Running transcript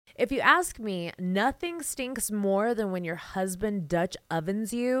If you ask me, nothing stinks more than when your husband Dutch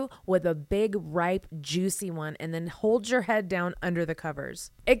ovens you with a big, ripe, juicy one and then holds your head down under the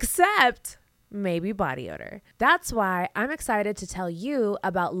covers. Except maybe body odor. That's why I'm excited to tell you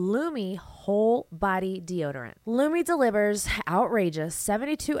about Lumi Whole Body Deodorant. Lumi delivers outrageous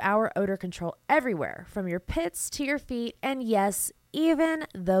 72-hour odor control everywhere, from your pits to your feet, and yes, even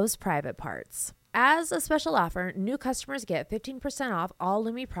those private parts. As a special offer, new customers get 15% off all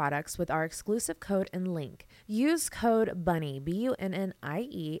Lumi products with our exclusive code and link. Use code BUNNIE,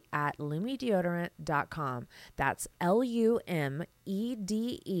 BUNNIE, at LumiDeodorant.com. That's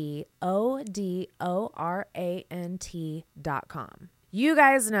LumiDeodorant.com. You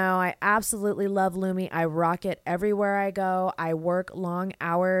guys know I absolutely love Lumi. I rock it everywhere I go. I work long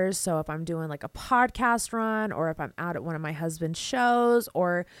hours. So if I'm doing like a podcast run, or if I'm out at one of my husband's shows,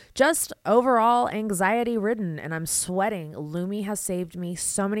 or just overall anxiety ridden and I'm sweating, Lumi has saved me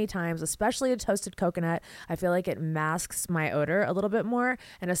so many times, especially a toasted coconut. I feel like it masks my odor a little bit more,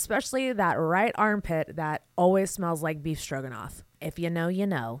 and especially that right armpit that always smells like beef stroganoff. If you know, you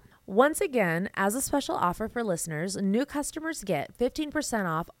know. Once again, as a special offer for listeners, new customers get 15%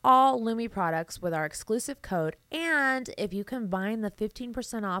 off all Lumi products with our exclusive code. And if you combine the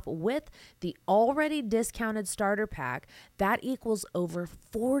 15% off with the already discounted starter pack, that equals over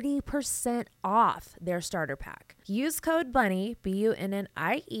 40% off their starter pack. Use code BUNNIE,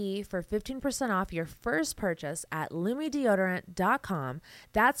 BUNNIE, for 15% off your first purchase at LumiDeodorant.com.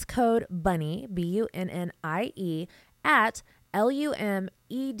 That's code BUNNIE, BUNNIE, at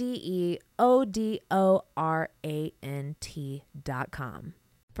LumiDeodorant.com.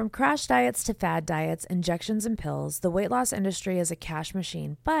 From crash diets to fad diets, injections and pills, the weight loss industry is a cash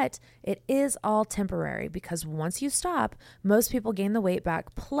machine, but it is all temporary, because once you stop, most people gain the weight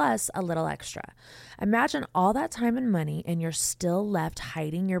back plus a little extra. Imagine all that time and money and you're still left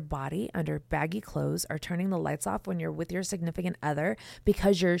hiding your body under baggy clothes or turning the lights off when you're with your significant other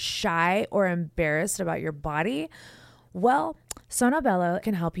because you're shy or embarrassed about your body. Well, Sonobello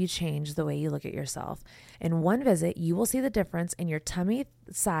can help you change the way you look at yourself. In one visit, you will see the difference in your tummy,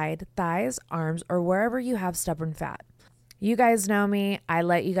 side, thighs, arms, or wherever you have stubborn fat. You guys know me. I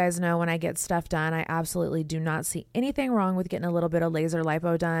let you guys know when I get stuff done. I absolutely do not see anything wrong with getting a little bit of laser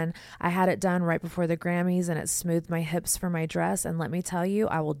lipo done. I had it done right before the Grammys and it smoothed my hips for my dress. And let me tell you,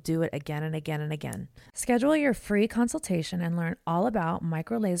 I will do it again and again and again. Schedule your free consultation and learn all about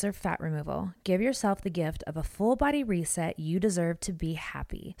micro laser fat removal. Give yourself the gift of a full body reset. You deserve to be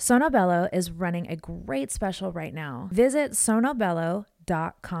happy. Sonobello is running a great special right now. Visit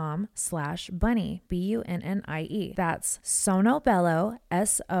sonobello.com/bunnie, BUNNIE. That's Sonobello,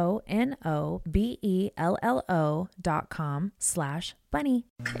 SONOBELLO.com/bunnie.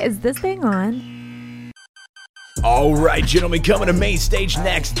 Is this thing on? All right, gentlemen, coming to main stage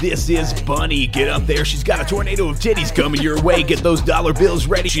next. This is Bunny. Get up there. She's got a tornado of titties coming your way. Get those dollar bills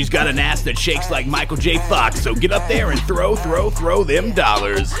ready. She's got an ass that shakes like Michael J. Fox. So get up there and throw them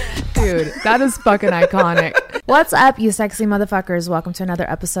dollars. Dude, that is fucking iconic. What's up, you sexy motherfuckers? Welcome to another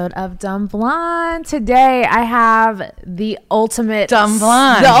episode of Dumb Blonde. Today, I have the ultimate... Dumb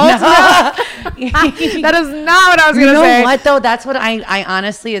Blonde. The ultimate... That is not what I was going to say. You know what, though? That's what I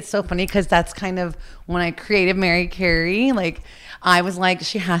honestly, it's so funny because that's kind of when I created Mary Carey. Like, I was like,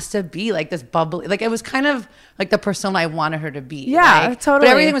 she has to be like this bubbly. Like, it was kind of like the persona I wanted her to be. Yeah, like, totally.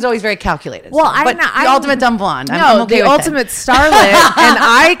 But everything was always very calculated. Well, so. The ultimate dumb blonde. No, I'm okay the with ultimate it. starlet and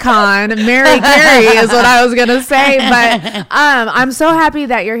icon, Mary Carey, is what I was gonna say. But I'm so happy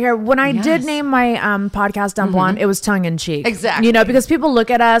that you're here. When I did name my podcast Dumb Blonde, it was tongue in cheek. Exactly. You know, because people look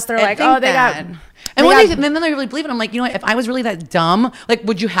at us, they're like, oh, they got. And then they really believe it. I'm like, you know what? If I was really that dumb, like,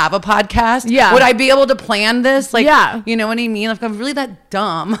 would you have a podcast? Yeah. Would I be able to plan this? Like, yeah. You know what I mean? If I'm really that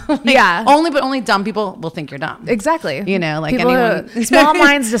dumb. Like, yeah. Only dumb people will think you're dumb. Exactly. You know, like people anyone. Small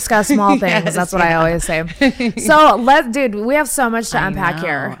minds discuss small things. Yes, That's what I always say. So dude, we have so much to unpack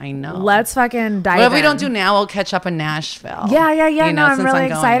here. I know. Let's fucking dive in. Whatever we don't do now, we'll catch up in Nashville. Yeah. You know, I'm really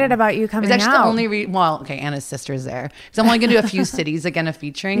excited about you coming out. It's actually the only Anna's sister's there. Because I'm only going to do a few cities again of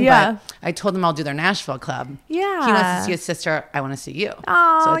featuring. Yeah. But I told them I'll do their Nashville club. Yeah. He wants to see his sister. I want to see you.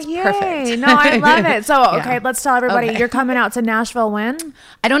 Oh, so it's perfect. No, I love it. So, okay, Yeah. Let's tell everybody Okay. you're coming out to Nashville when?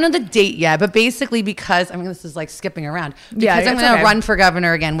 I don't know the date yet, but basically because, I mean, this is like skipping around. Because I'm going to run for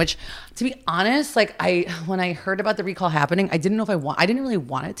governor again, which, to be honest, like when I heard about the recall happening, I didn't know if I didn't really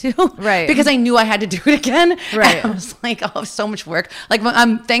want it to. Right. Because I knew I had to do it again. Right. And I was like, oh, so much work. Like,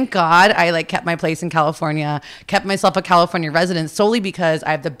 thank God I like kept my place in California, kept myself a California resident solely because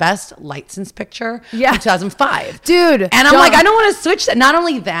I have the best license picture from 2005. Dude. And I'm like, I don't want to switch that. Not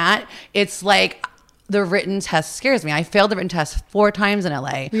only that, it's like, the written test scares me. I failed the written test 4 times in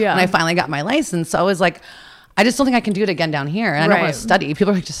LA when I finally got my license. So I was like, I just don't think I can do it again down here. And I don't want to study.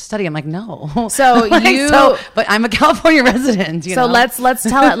 People are like, just study. I'm like, no. So but I'm a California resident. You know? Let's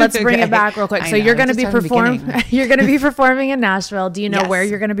tell it. Let's bring it back real quick. So you're going to be You're going to be performing in Nashville. Do you know where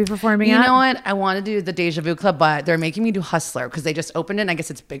you're going to be performing at? You know what? I want to do the Deja Vu Club, but they're making me do Hustler because they just opened it. And I guess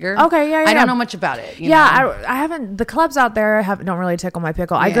it's bigger. Okay, yeah. I don't know much about it. I haven't. The clubs out there don't really tickle my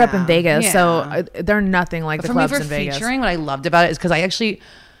pickle. I grew up in Vegas, so they're nothing like the clubs in Vegas. Featuring, what I loved about it is because I actually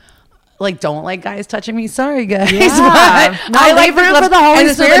don't like guys touching me. Sorry, guys. Yeah. I like room for the Holy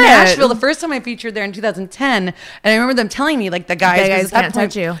Spirit. In Nashville, the first time I featured there in 2010, and I remember them telling me like the guys can't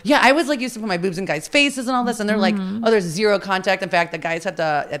touch you. Yeah, I was like used to put my boobs in guys' faces and all this, and they're like, oh, there's zero contact. In fact, the guys have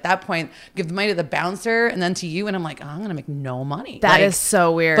to at that point give the money to the bouncer and then to you, and I'm like, oh, I'm gonna make no money. That is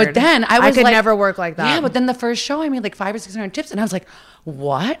so weird. But then I could never work like that. Yeah, but then the first show I made like 500 or 600 tips, and I was like,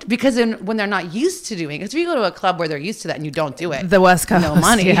 what? Because when they're not used to doing it, because if you go to a club where they're used to that and you don't do it, the West Coast, no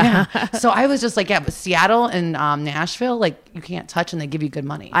money. Yeah. So I was just like, but Seattle and Nashville, like you can't touch and they give you good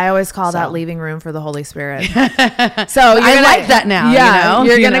money. I always call that leaving room for the Holy Spirit. So I like that now. Yeah,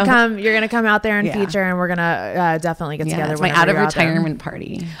 you're gonna come. You're gonna come out there and feature, and we're gonna definitely get together. It's my out of retirement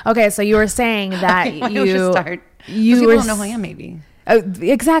party. Okay, so you were saying that you people don't know who I am, maybe.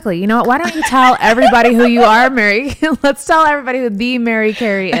 Exactly. You know what? Why don't you tell everybody who you are, Mary? Let's tell everybody who the Mary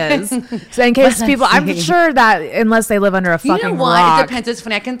Carey is. So in case people, I'm sure that unless they live under a fucking rock. It depends. It's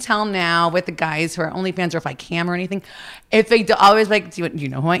funny. I can tell now with the guys who are OnlyFans or if I cam or anything. If they do, always like, do you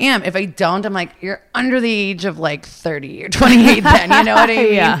know who I am? If I don't, I'm like, you're under the age of like 30 or 28 then, you know what I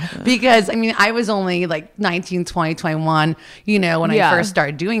mean? Yeah. Because I mean, I was only like 19, 20, 21, you know, when I first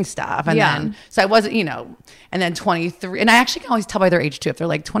started doing stuff. And then, so I wasn't, you know, and then 23. And I actually can always tell by their age too. If they're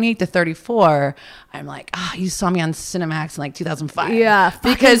like 28 to 34, I'm like, you saw me on Cinemax in like 2005. Yeah.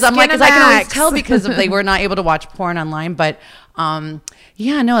 Because I'm like, because I can always tell because if they were not able to watch porn online. But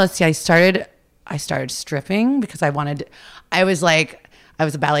let's see, I started stripping because I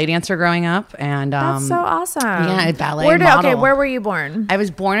was a ballet dancer growing up, and that's so awesome. Yeah, ballet model. Where were you born? I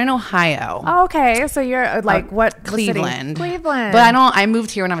was born in Ohio. Oh, okay, so you're like what? Cleveland. Cleveland. But I moved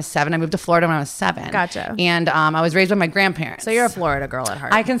here when I was 7. I moved to Florida when I was 7. Gotcha. And I was raised by my grandparents. So you're a Florida girl at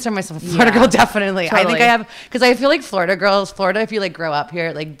heart. I consider myself a Florida girl, definitely. Totally. I think I have, because I feel like Florida, if you like grow up here,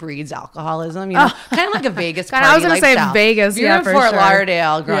 it like breeds alcoholism. You know, kind of like a Vegas party. I was gonna lifestyle. say Vegas. You're in for Fort sure.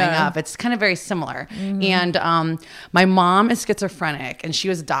 Lauderdale growing up. It's kind of very similar. Mm-hmm. And my mom is schizophrenic, and she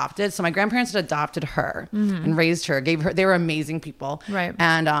was adopted. So my grandparents had adopted her and raised her, they were amazing people. Right.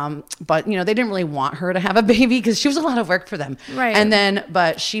 And, but you know, they didn't really want her to have a baby because she was a lot of work for them. Right. And then,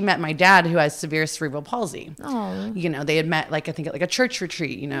 but she met my dad who has severe cerebral palsy. Oh. You know, they had met like, I think at like a church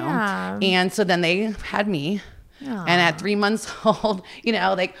retreat, you know? Yeah. And so then they had me. Aww. And at 3 months old, you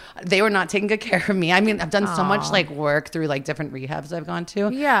know, like they were not taking good care of me. I mean, I've done so much like work through like different rehabs I've gone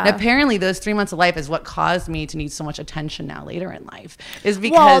to. Yeah. And apparently those 3 months of life is what caused me to need so much attention now later in life is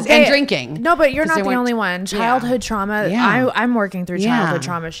because, and drinking. No, but you're not the only one. Childhood trauma. Yeah. I'm working through childhood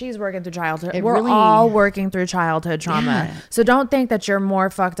trauma. She's working through childhood. We're really, all working through childhood trauma. Yeah. So don't think that you're more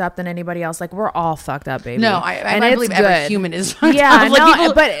fucked up than anybody else. Like we're all fucked up, baby. No, I believe every human is fucked up. Like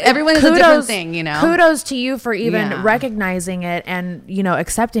people, but everyone is a different thing, you know? Kudos to you for even recognizing it and, you know,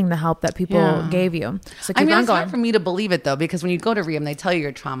 accepting the help that people gave you. So keep on it's going. hard for me to believe it though, because when you go to rehab, they tell you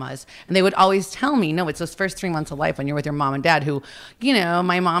your traumas, and they would always tell me, no, it's those first 3 months of life when you're with your mom and dad who, you know,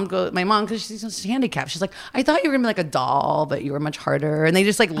 my mom, because she's handicapped. She's like, I thought you were gonna be like a doll, but you were much harder. And they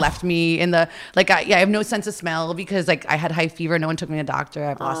just like left me in the, like, I have no sense of smell because like I had high fever. No one took me to a doctor.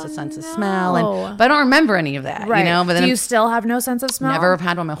 I've lost a sense of smell. But I don't remember any of that, you know? But then do you still have no sense of smell? Never have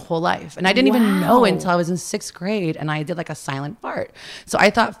had one my whole life. And I didn't even know until I was in 6th grade, and I did like a silent fart. So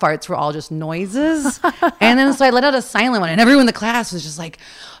I thought farts were all just noises. And then so I let out a silent one, and everyone in the class was just like,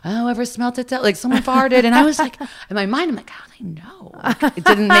 oh, ever smelt it? Like someone farted. And I was like, in my mind, I'm like, how do they know? Like, it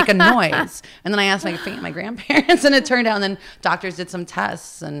didn't make a noise. And then I asked my grandparents, and it turned out, and then doctors did some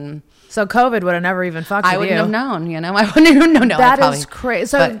tests, and so COVID would have never even fucked with you. I wouldn't have known, you know? I wouldn't even know. No, that is crazy.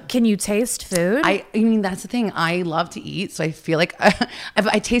 So can you taste food? I mean, that's the thing. I love to eat. So I feel like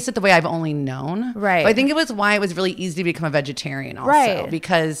I taste it the way I've only known. Right. But I think it was why it was really easy to become a vegetarian also. Right.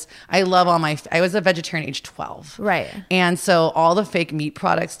 Because I love I was a vegetarian age 12. Right. And so all the fake meat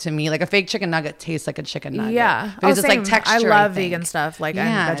products to me, like a fake chicken nugget tastes like a chicken nugget. Yeah. Because it's like texture. I love vegan stuff. Like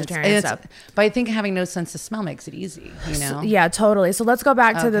I'm vegetarian stuff. But I think having no sense of smell makes it easy, you know? Yeah, totally. So let's go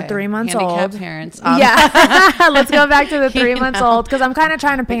back to the 3 months old. Parents. Let's go back to the 3 months old, because I'm kind of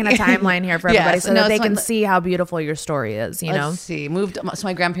trying to paint a timeline here for everybody so that they can see how beautiful your story is. You know, let's see. So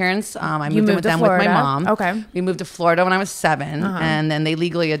my grandparents, I moved in with them with my mom. Okay, we moved to Florida when I was 7, and then they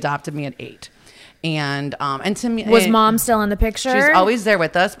legally adopted me at 8. And to me, Was mom still in the picture? She's always there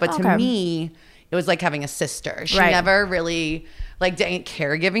with us, but to Okay. me, it was like having a sister. She Right. never really like did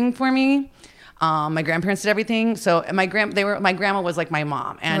caregiving for me. My grandparents did everything. So my grandma was like my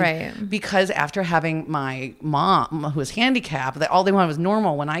mom. And Right. because after having my mom who was handicapped, that all they wanted was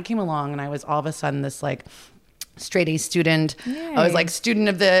normal. When I came along and I was all of a sudden this like straight A student. Yay. I was like student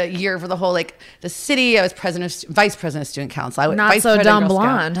of the year for the whole like the city. I was vice president of student council. I was Not vice so president dumb Girl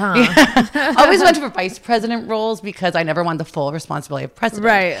Scout. blonde, huh? Yeah. I always went for vice president roles because I never wanted the full responsibility of president.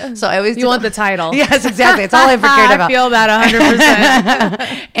 Right. So I always You want the title. Yes, exactly. It's all I ever cared about. I feel that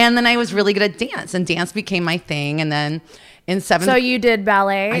 100%. And then I was really good at dance, and dance became my thing. And then in seventh, So you did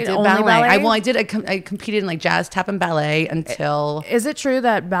ballet? I did only ballet. I competed in like jazz, tap, and ballet until. Is it true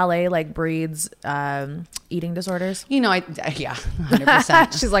that ballet like breeds eating disorders? Yeah,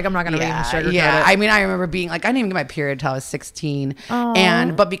 100%. She's like, I'm not gonna even sugarcoat Yeah. it. I mean, I remember being like, I didn't even get my period until I was 16.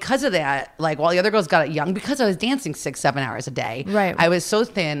 But because of that, like while the other girls got it young, because I was dancing 6-7 hours a day, Right. I was so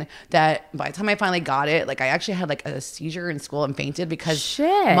thin that by the time I finally got it, like I actually had like a seizure in school and fainted because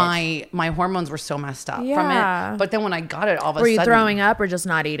Shit. my hormones were so messed up from Yeah. it. But then when I got it, all of a Were you sudden, throwing up or just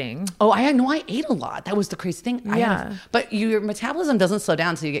not eating? Oh, I ate a lot. That was the crazy thing. Yeah. But your metabolism doesn't slow down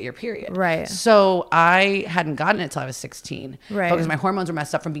until you get your period. Right. So I hadn't gotten it until I was 16. Right. Because my hormones were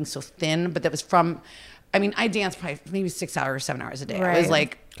messed up from being so thin. But that was from, I mean, I danced probably maybe 6 hours, 7 hours a day. I was Right.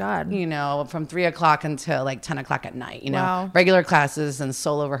 like, God. you know, from 3 o'clock until like 10 o'clock at night, you know, Wow. regular classes and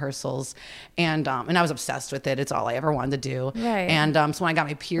solo rehearsals. And I was obsessed with it. It's all I ever wanted to do. Right. And so when I got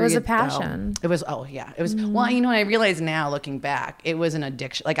my period, a passion. it was, it was, well, you know, I realize now looking back, it was an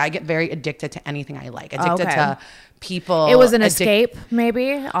addiction. Like I get very addicted to anything I like, addicted Okay. to people. It was an escape,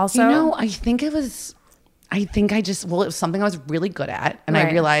 maybe. Also, You know, I think it was, it was something I was really good at. And I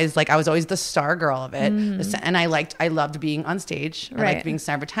Right. realized like I was always the star girl of it. And I loved being on stage. I Right. liked being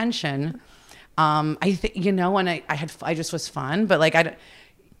center of attention. I think, you know, and I just was fun, but like,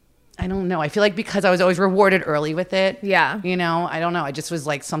 I don't know. I feel like because I was always rewarded early with it. Yeah. You know, I don't know. I just was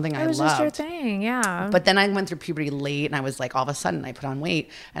like something I it was loved. just your thing. Yeah. But then I went through puberty late and I was like, all of a sudden I put on weight.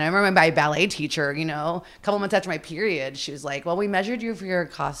 And I remember my ballet teacher, you know, a couple months after my period, she was like, well, we measured you for your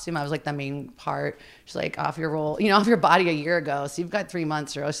costume. I was like the main part. She's like, off your body a year ago. So you've got 3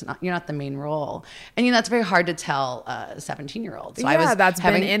 months or else you're not the main role. And, you know, that's very hard to tell a 17-year-old. So yeah, that's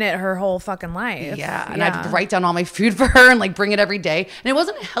been in it her whole fucking life. Yeah. And I'd write down all my food for her and like bring it every day. And it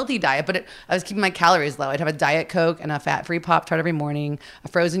wasn't a healthy diet, but I was keeping my calories low. I'd have a Diet Coke and a fat-free Pop-Tart every morning, a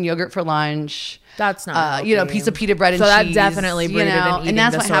frozen yogurt for lunch. That's not you know, a healthy. piece of pita bread and So that cheese. definitely breeded an eating and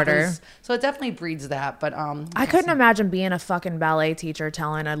that's disorder. what happens. So it definitely breeds that. But I couldn't imagine being a fucking ballet teacher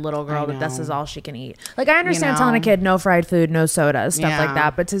telling a little girl that this know. is all she can eat. Like I understand know. telling a kid no fried food, no soda, stuff like Yeah.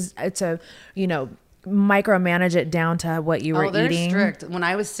 that, but to you know, micromanage it down to what you were they're eating. strict. When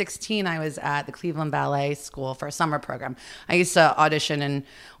I was 16, I was at the Cleveland Ballet School for a summer program. I used to audition and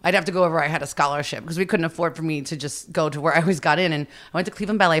I'd have to go over. I had a scholarship because we couldn't afford for me to just go to where I always got in. And I went to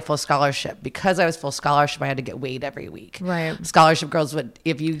Cleveland Ballet full scholarship. Because I was full scholarship, I had to get weighed every week. Right. Scholarship girls would,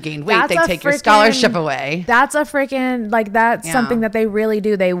 if you gained weight, That's they a take your freaking- scholarship away. That's a freaking like that's Yeah. something that they really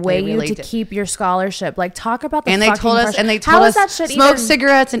do. They weigh really you to do. keep your scholarship. Like talk about the And they fucking told us, pressure. and they How told is that us, shit smoke even-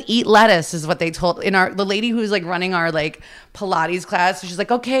 cigarettes and eat lettuce is what they told the lady who's like running our like Pilates class. She's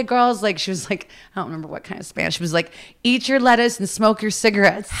like, okay, girls, like she was like, I don't remember what kind of Spanish. She was like, eat your lettuce and smoke your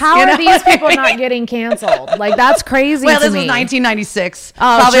cigarettes. How You are know? these people not getting canceled? Like that's crazy. Well, to this me. was 1996.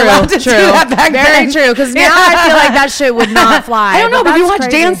 Oh, Probably true, allowed to true. do that back Very then. true. Because now I feel like that shit would not fly. I don't know, but we that's watched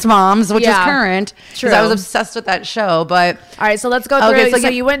crazy. Dance Moms, which Yeah. is current. True. Because I was obsessed with that show. But All right, so let's go through. Okay, So, so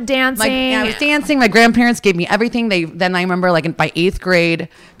you went dancing. I was dancing. My grandparents gave me everything. Then I remember like by 8th grade,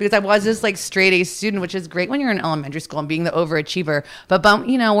 because I was this like straight A student, which is great when you're in elementary school and being the overachiever. But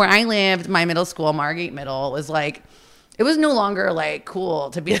you know, where I lived, my middle school, Margate Middle, was like, it was no longer like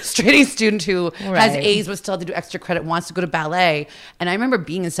cool to be a straight A student who has Right. A's but still have to do extra credit, wants to go to ballet. And I remember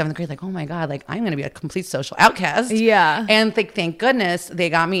being in 7th grade, like, oh my God, like I'm going to be a complete social outcast. Yeah. And thank goodness they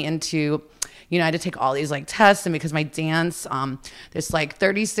got me into, you know, I had to take all these like tests, and because my dance, there's like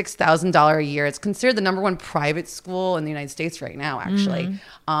 $36,000 a year. It's considered the #1 private school in the United States right now, actually.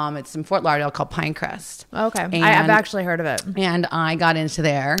 It's in Fort Lauderdale called Pinecrest. Okay, And- I've actually heard of it. And I got into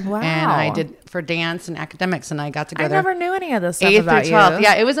there. Wow. And I did for dance and academics, and I got to go I there. never knew any of this stuff 8th about through 12th. you.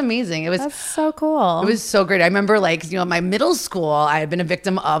 Yeah, it was amazing. It was That's so cool. it was so great. I remember like, you know, my middle school, I had been a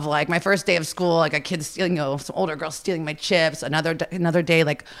victim of like my first day of school, like a kid stealing, you know, some older girl stealing my chips. Another day,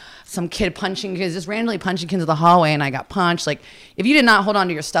 like some kid punching kids, just randomly punching kids in the hallway, and I got punched. Like if you did not hold on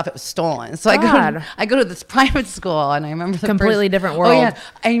to your stuff, it was stolen. So God. I go to this private school, and I remember Completely different world. Oh yeah.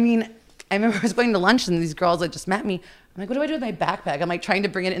 I mean, I remember I was going to lunch, and these girls that just met me, I'm like, what do I do with my backpack? I'm like trying to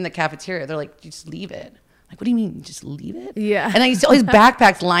bring it in the cafeteria. They're like, just leave it. Like, what do you mean? You just leave it? Yeah. And I used to all these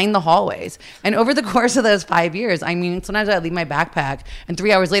backpacks line the hallways. And over the course of those 5 years, I mean, sometimes I leave my backpack and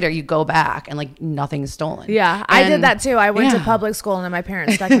 3 hours later you go back and like nothing's stolen. Yeah. I did that too. I went to public school and then my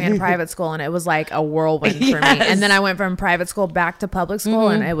parents stuck me in private school and it was like a whirlwind for me. And then I went from private school back to public school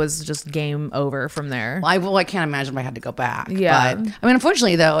and it was just game over from there. Well, I can't imagine if I had to go back. Yeah. But I mean,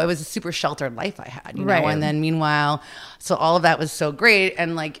 unfortunately though, it was a super sheltered life I had, you know? Right. And then meanwhile, so all of that was so great.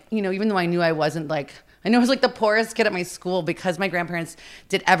 And like, you know, even though I knew I wasn't like, I know I was like the poorest kid at my school because my grandparents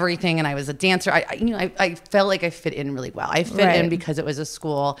did everything and I was a dancer. I felt like I fit in really well. I fit in because it was a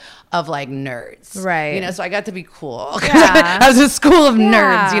school of like nerds. Right. You know, so I got to be cool. Yeah. I was a school of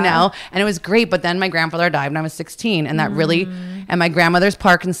nerds, you know, and it was great. But then my grandfather died when I was 16 and that really, and my grandmother's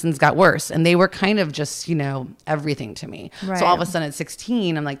Parkinson's got worse and they were kind of just, you know, everything to me. Right. So all of a sudden at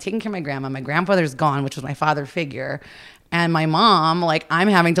 16, I'm like taking care of my grandma. My grandfather's gone, which was my father figure. And my mom, like, I'm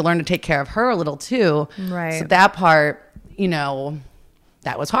having to learn to take care of her a little too. Right. So that part, you know,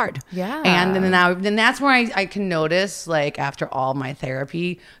 that was hard. Yeah. And then that's where I can notice, like, after all my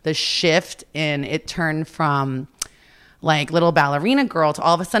therapy, the shift in it turned from, like, little ballerina girl to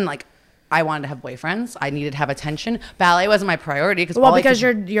all of a sudden, like, I wanted to have boyfriends. I needed to have attention. Ballet wasn't my priority because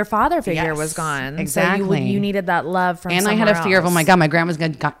your father figure was gone. Exactly. So you needed that love from and somewhere I had a fear else. of, oh my God, my grandma's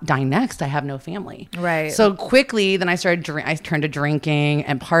going to die next. I have no family. Right. So quickly, then I turned to drinking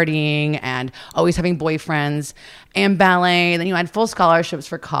and partying and always having boyfriends and ballet. Then, you know, I had full scholarships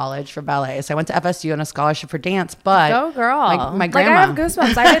for college for ballet. So I went to FSU on a scholarship for dance. But go girl. My grandma. Like, I have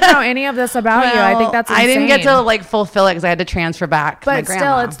goosebumps. I didn't know any of this about you. I think that's insane. I didn't get to like fulfill it because I had to transfer back. But my grandma.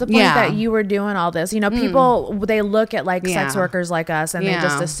 still, it's the point that you were doing all this. You know, people, they look at like sex workers like us and they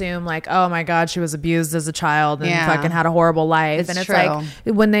just assume like, oh my God, she was abused as a child and fucking had a horrible life. And it's true. like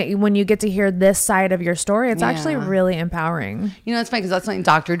when you get to hear this side of your story, it's actually really empowering. You know, it's funny because that's like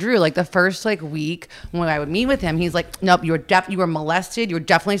Dr. Drew, like the first like week when I would meet with him, he's like, nope, you were molested. You were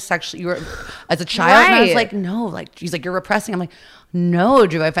definitely sexually, as a child. Right. And I was like, no, like, he's like, you're repressing. I'm like, no,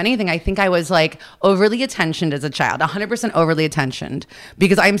 Drew. If anything, I think I was like overly attentioned as a child, 100% overly attentioned,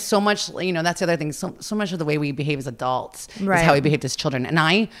 because I'm so much, you know, that's the other thing. So much of the way we behave as adults is how we behaved as children. And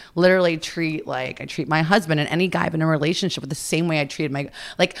I literally treat my husband and any guy I've been in a relationship with the same way I treated my,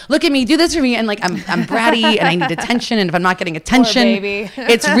 like, look at me, do this for me. And like, I'm bratty and I need attention. And if I'm not getting attention,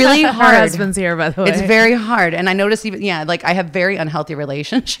 it's really hard. Her husband's here, by the way. It's very hard. And I notice even, like I have very unhealthy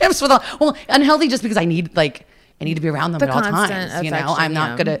relationships with unhealthy just because I need to be around them at all times. You know, I'm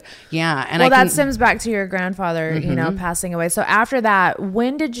not good at, And that stems back to your grandfather, you know, passing away. So after that,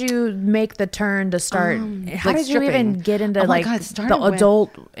 when did you make the turn to start? How did you even get into the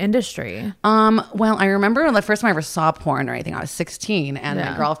adult industry? Well, I remember the first time I ever saw porn or anything, I was 16 and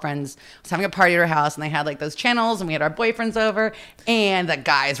my girlfriends was having a party at her house and they had like those channels and we had our boyfriends over and the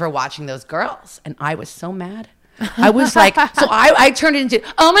guys were watching those girls and I was so mad. I was like, so I turned it into,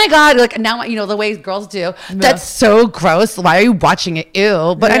 oh my God, like now, you know, the way girls do, that's so gross. Why are you watching it?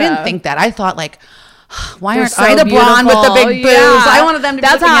 Ew. But I didn't think that. I thought like, why aren't I the blonde with the big boobs? I wanted them to be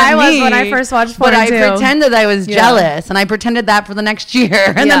looking at me. That's how I was when I first watched porn But I pretended I was jealous and I pretended that for the next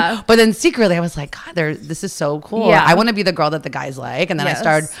year. And then secretly I was like, God, this is so cool. Yeah. I want to be the girl that the guys like. And then I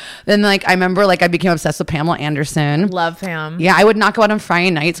started, I remember like I became obsessed with Pamela Anderson. Love Pam. Yeah, I would not go out on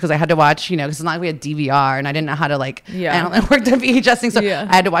Friday nights because I had to watch, you know, because it's not like we had DVR and I didn't know how to like, I worked at VHS thing. So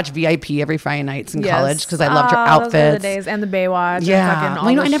I had to watch VIP every Friday nights in college because I loved her outfits. Those were the days. And the Baywatch. Yeah. Well,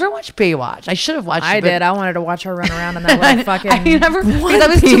 you know, I never watched Baywatch. I should have watched it. I did. I wanted to watch her run around in that little fucking. I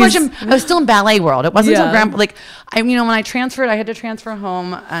was too much. I was still in ballet world. It wasn't until when I transferred, I had to transfer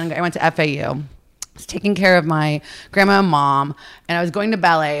home and I went to FAU. I was taking care of my grandma and mom, and I was going to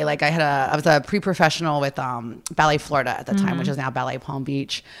ballet. Like I was a pre-professional with Ballet Florida at the time, which is now Ballet Palm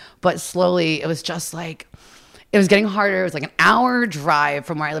Beach. But slowly, it was just like it was getting harder. It was like an hour drive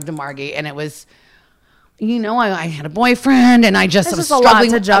from where I lived in Margate, and it was. You know, I had a boyfriend and I was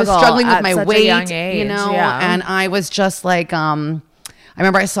struggling with my weight, you know, and I was just like, I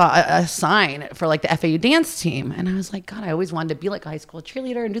remember I saw a sign for like the FAU dance team and I was like, God, I always wanted to be like a high school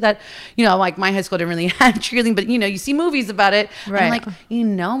cheerleader and do that. You know, like my high school didn't really have cheerleading, but you know, you see movies about it. Right. And I'm like, you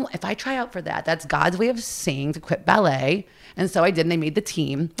know, if I try out for that, that's God's way of saying to quit ballet. And so I did, and they made the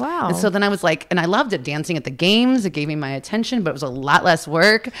team. Wow. And so then I was like, and I loved it, dancing at the games. It gave me my attention, but it was a lot less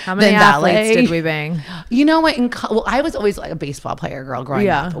work. How many athletes did we bang? You know what? I was always like a baseball player girl growing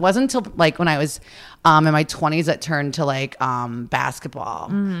up. It wasn't until like when I was in my 20s that turned to like basketball.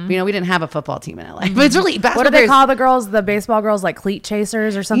 basketball. You know, we didn't have a football team in LA, but it's really basketball. What do they call the girls? The baseball girls, like cleat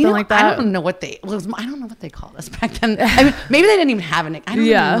chasers or something like that. I don't know what they called us back then. I mean, maybe they didn't even have a nickname. I don't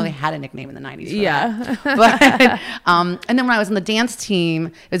even know they had a nickname in the 90s. But and then when I was on the dance team,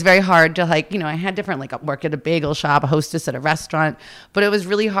 it was very hard to like, you know, I had different like work at a bagel shop, a hostess at a restaurant, but it was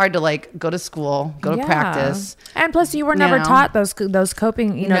really hard to like go to school, go to practice. And plus, you were never taught those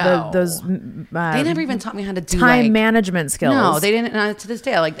coping, you know, those. They never even taught me how to do time management skills. No, they didn't. To this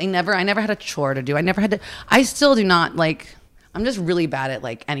day, like I never had a chore to do. I still do not like. I'm just really bad at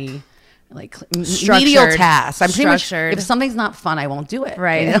like any like medial tasks. I'm pretty much, if something's not fun, I won't do it.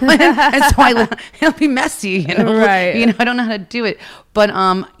 Right. You know? And so it'll be messy. You know. Right. You know, I don't know how to do it. But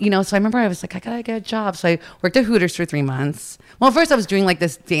you know, so I remember I was like, I gotta get a job. So I worked at Hooters for 3 months. Well, first I was doing like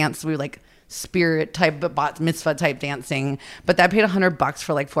this dance. We were like spirit type, bat mitzvah type dancing, but that paid $100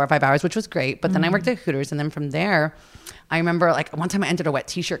 for like 4 or 5 hours, which was great. But then I worked at Hooters, and then from there, I remember like one time I entered a wet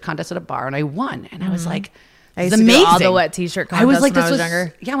t-shirt contest at a bar and I won, and I was like, I used to do all the wet t-shirt contests when I was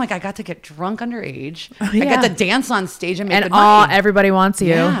younger. Yeah, I'm like, I got to get drunk underage. I got to dance on stage and make good money. And everybody wants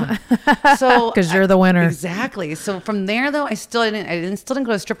you. Yeah. So because you're the winner. Exactly. So from there though, I still didn't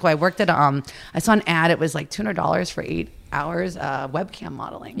go to strip club. I worked at I saw an ad. It was like $200 for 8 hours webcam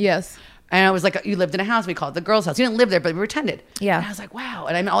modeling. Yes. And I was like, you lived in a house. We called it the girls' house. You didn't live there, but we pretended. Yeah. And I was like, wow.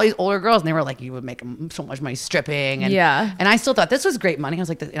 And I met all these older girls, and they were like, you would make so much money stripping. And, yeah. And I still thought this was great money. I was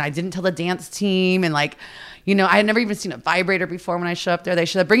like, and I didn't tell the dance team. And like, you know, I had never even seen a vibrator before when I showed up there. They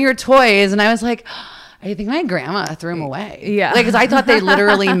said, bring your toys. And I was like, I think my grandma threw them away. Yeah. Like, because I thought they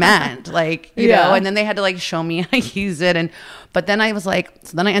literally meant like, you know, and then they had to like show me how to use it. But then I was like,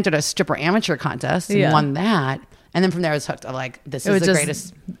 so then I entered a stripper amateur contest and won that. And then from there I was hooked. I'm like, this is the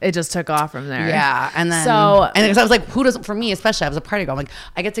greatest. It just took off from there. Yeah. And then, because I was like, who doesn't, for me, especially, I was a party girl. I'm like,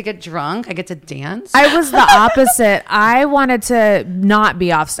 I get to get drunk. I get to dance. I was the opposite. I wanted to not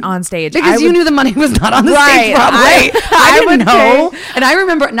be on stage. Because you knew the money was not on the stage, probably. I didn't know. And I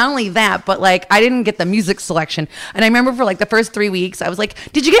remember not only that, but like, I didn't get the music selection. And I remember for like the first 3 weeks, I was like,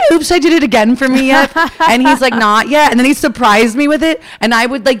 did you get Oops, I Did It Again for me yet? And he's like, not yet. And then he surprised me with it. And I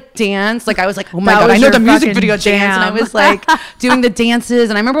would like dance. Like, I was like, oh my God, I know the music video dance. And I was like doing the dances.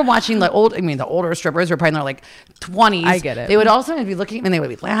 And I remember watching the older strippers were probably in their like 20s. I get it. They would also be looking at me and they would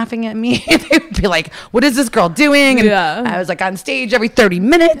be laughing at me. They would be like, what is this girl doing? And I was like on stage every 30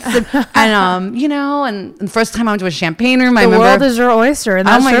 minutes. And you know, and the first time I went to a champagne room, I remember. The world is your oyster in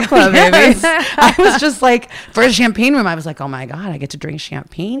that strip club, baby. I was just like, for a champagne room, I was like, oh my God, I get to drink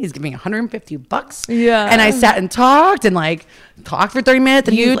champagne. He's giving me $150. Yeah. And I sat and talked for 30 minutes.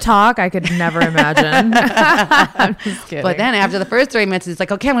 And you talk, I could never imagine. I'm just kidding. But then after the first 30 minutes, it's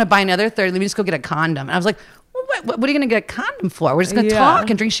like, okay, I'm going to buy another 30. Let me just go get a condom. And I was like, what are you going to get a condom for? We're just going to talk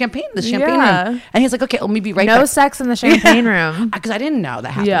and drink champagne in the champagne room. And he's like, okay, let me be right back. No sex in the champagne room. Because I didn't know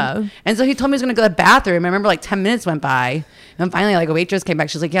that happened. Yeah. And so he told me he was going to go to the bathroom. I remember like 10 minutes went by. And finally, like a waitress came back.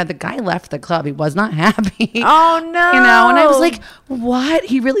 She's like, yeah, the guy left the club. He was not happy. Oh, no. You know, and I was like, what?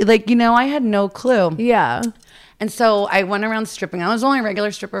 He really, like, you know, I had no clue. Yeah. And so I went around stripping. I was only a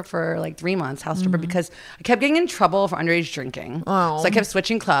regular stripper for like 3 months, house stripper, because I kept getting in trouble for underage drinking. Oh. So I kept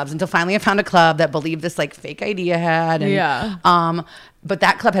switching clubs until finally I found a club that believed this like fake ID I had. And, but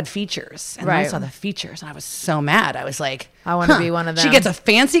that club had features. And I saw the features and I was so mad. I was like, I want to be one of them. She gets a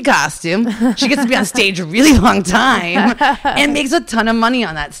fancy costume. She gets to be on stage a really long time and makes a ton of money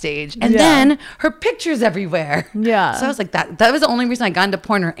on that stage. And then her picture's everywhere. Yeah. So I was like, that was the only reason I got into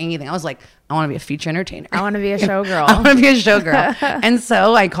porn or anything. I was like, I want to be a feature entertainer. I want to be a showgirl. I want to be a showgirl. And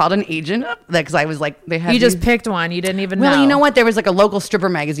so I called an agent up because I was like, they had. You just picked one. You didn't even know. Well, you know what? There was like a local stripper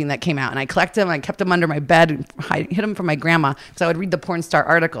magazine that came out, and I collected them. And I kept them under my bed and hid them from my grandma because I would read the porn star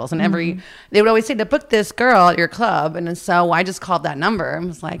articles. And they would always say to book this girl at your club. And so I just called that number and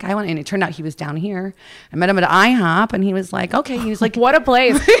was like, I want. And it turned out he was down here. I met him at IHOP, and he was like, okay. He was like, what a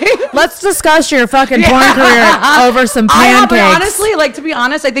place. Let's discuss your fucking porn career over some pancakes. Honestly, like to be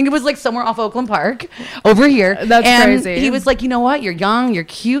honest, I think it was like somewhere off Oakland Park. Over here. That's crazy. He was like, you know what? You're young. You're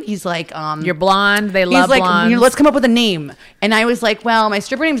cute. He's like, you're blonde. They love like, blondes. Let's come up with a name. And I was like, well, my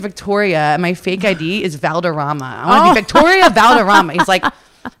stripper name's Victoria and my fake ID is Valderrama. I want to be Victoria Valderrama. He's like,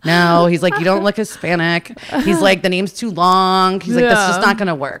 no. He's like, you don't look Hispanic. He's like, the name's too long. He's like, that's just not going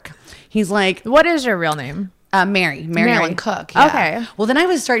to work. He's like, what is your real name? Mary Ellen Cook. Yeah. Okay. Well, then I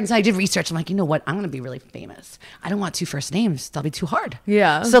was starting to, I did research. I'm like, you know what? I'm going to be really famous. I don't want 2 first names. That'll be too hard.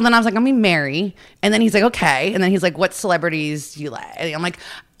 Yeah. So then I was like, I'm going to be Mary. And then he's like, okay. And then he's like, what celebrities do you like? And I'm like,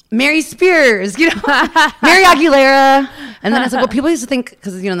 Mary Spears, you know, Mary Aguilera. And then I was like, well, people used to think,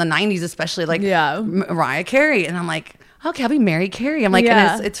 because, you know, in the 90s especially, like Mariah Carey. And I'm like, okay, I'll be Mary Carey. I'm like,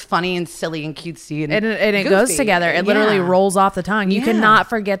 Yeah. and it's funny and silly and cutesy and it goofy. goes together. It literally Yeah. rolls off the tongue. You Yeah. cannot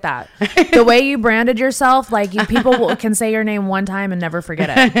forget that. The way you branded yourself, like can say your name one time and never forget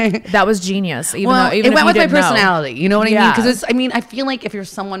it. That was genius. Even though it if went you with my didn't know. personality. You know what I mean? Yeah. Because I feel like if you're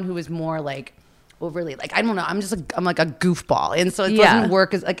someone who is more like overly, like, I don't know, I'm like a goofball, and so it doesn't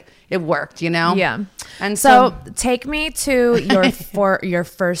work as like it worked, you know? Yeah. And so take me to your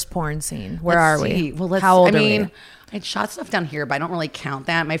first porn scene. Where are we? Well, How old are I we? I'd shot stuff down here, but I don't really count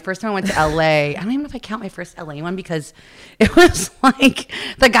that. My first time I went to LA, I don't even know if I count my first LA one because it was like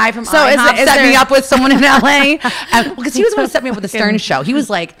the guy from IHOP set me up with someone in LA. Because he was the one who set me up with the Stern Show. He was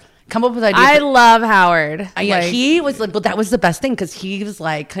like, come up with ideas. I love Howard. Yeah, he was like, well, that was the best thing because he was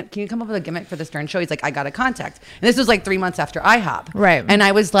like, can you come up with a gimmick for the Stern Show? He's like, I got a contact. And this was like 3 months after IHOP. Right. And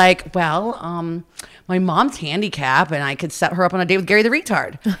I was like, well, my mom's handicapped and I could set her up on a date with Gary the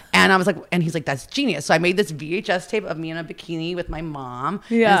Retard. And I was like, and he's like, that's genius. So I made this VHS tape of me in a bikini with my mom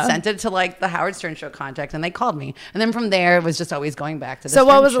and sent it to like the Howard Stern Show contact, and they called me. And then from there, it was just always going back to the So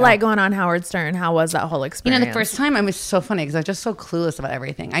what Stern was Show. it like going on Howard Stern? How was that whole experience? The first time I was so funny because I was just so clueless about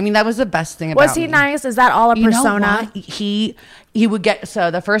everything. I mean, that was the best thing about Was he me. nice? Is that all a persona? He would get,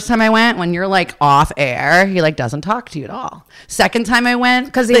 so the first time I went, when you're like off air, he like doesn't talk to you at all. Second time I went,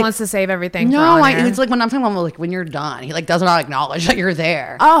 Because he like, wants to save everything for no, on air. it's like when I'm talking about like when you're done, he like does not acknowledge that you're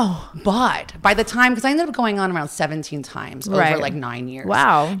there. Oh. But by the time, because I ended up going on around 17 times over like 9 years.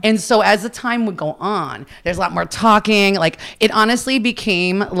 Wow. And so as the time would go on, there's a lot more talking. Like it honestly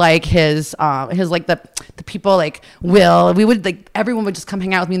became like his like the people like we would like, everyone would just come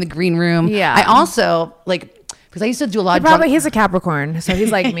hang out with me in the green room. Yeah. I also like, because I used to do a lot of He's a Capricorn, so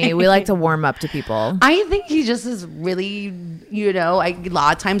he's like me. We like to warm up to people. I think he just is really, a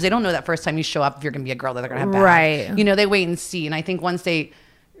lot of times they don't know that first time you show up if you're going to be a girl that they're going to have back. Right. They wait and see. And I think once they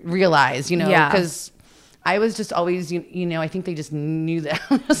realize, because I was just always, I think they just knew that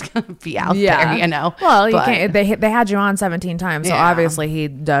I was going to be out there, Well, you But can't. They had you on 17 times, so Yeah. obviously he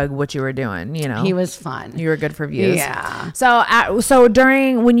dug what you were doing. He was fun. You were good for views. Yeah. So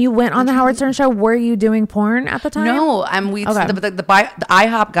during when you went on the Howard Stern Show, were you doing porn at the time? No, Okay. the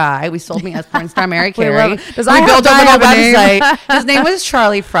IHOP guy, we sold me as porn star Mary Wait, Carey. does We IHOP built a guy little have a name? website. His name was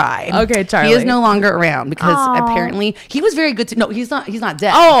Charlie Fry. Okay, Charlie. He is no longer around because Aw. apparently he was very good to. No, he's not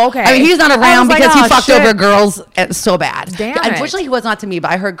dead. Oh, okay. I mean, he's not I around was like, because he oh, fucked shit. over girls so bad. Damn it. Unfortunately, he was not to me,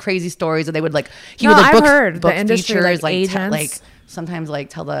 but I heard crazy stories that they would like. He No, would like I've book, heard the book industry, features, like, agents. like sometimes like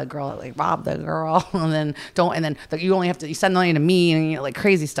tell the girl like rob the girl and then don't, and then like, you only have to you send money to me and like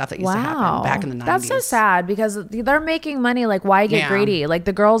crazy stuff that used to happen back in the 90s. That's so sad because they're making money. Like, why get Yeah. greedy? Like,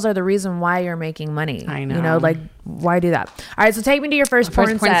 the girls are the reason why you're making money. I know. Like, why do that? All right, so take me to your first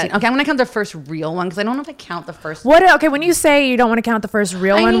porn set. scene. Okay, I'm gonna count the first real one because I don't know if I count the first. Okay, when you say you don't want to count the first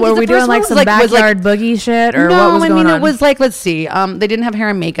real I one, mean, were 'cause we the first doing like one some was like- backyard boogie shit, or no, what was going on? it was like, let's see. They didn't have hair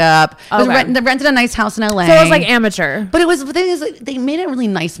and makeup. It was Okay. they rented a nice house in LA. So it was like amateur. But the thing is, like, they made it really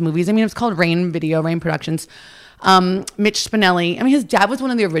nice movies. I mean, it was called Rain Productions. Mitch Spinelli. I mean, his dad was one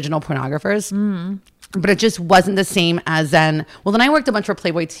of the original pornographers, but it just wasn't the same as then. Well, then I worked a bunch for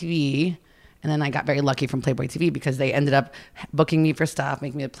Playboy TV. And then I got very lucky from Playboy TV because they ended up booking me for stuff,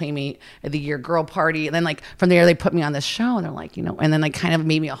 making me a Playmate at the Year Girl Party. And then like from there, they put me on this show and they're like, and then like kind of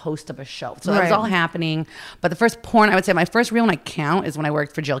made me a host of a show. So that was Right. all happening. But the first porn, I would say my first real one I count is when I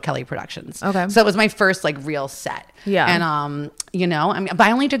worked for Jill Kelly Productions. Okay. So it was my first like real set. Yeah. And, I mean, but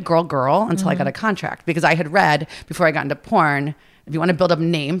I only did girl until I got a contract because I had read before I got into porn, if you want to build up a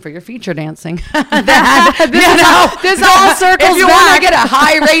name for your feature dancing, this all circles if you want to get a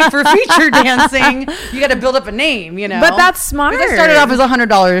high rate for feature dancing, you got to build up a name, But that's smart. Because I started off as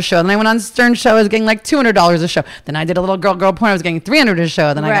 $100 a show, then I went on Stern Show, I was getting like $200 a show. Then I did a little girl porn, I was getting $300 a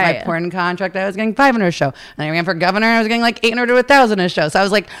show. Then I got my Right. porn contract, I was getting $500 a show. And I ran for governor, I was getting like $800 to $1,000 a show. So I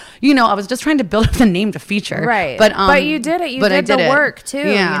was like, I was just trying to build up the name to feature, Right. But you did it. You but I did the it. work, too,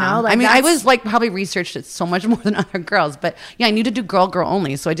 Yeah. Like, I mean, I that's- was like probably researched it so much more than other girls, but yeah, I knew to do girl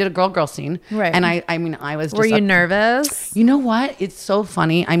only. So I did a girl scene. Right. And I mean, I was just Were you nervous? You know what? It's so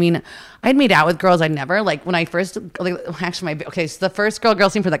funny. I mean, I'd made out with girls I'd never, like when I first, so the first girl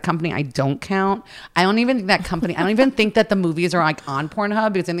scene for that company, I don't count. I don't even think that the movies are like on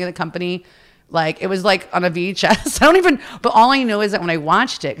Pornhub because any of the company, like it was like on a VHS. But all I know is that when I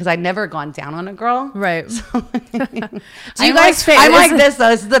watched it, because I'd never gone down on a girl. Right. So, Do you guys I'm like this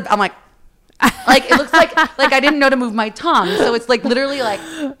though. I'm like, Like it looks like I didn't know to move my tongue. So it's like literally like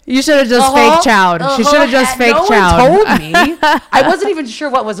you should have just fake chowed. She should have just fake chowed. No one told me. I wasn't even sure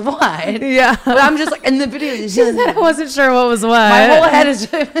what was what. Yeah. But I'm just like in the video. She said I wasn't sure what was what. My whole head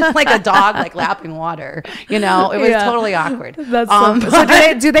is like a dog like lapping water. You know, it was totally awkward. That's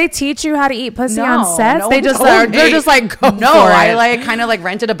so do they teach you how to eat pussy on sets? No they just they're just like go for I it. like kind of like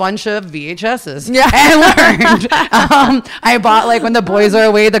rented a bunch of VHSs and learned. I bought like when the boys are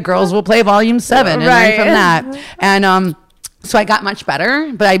away, the girls will play volume 7 and learn from that. And so I got much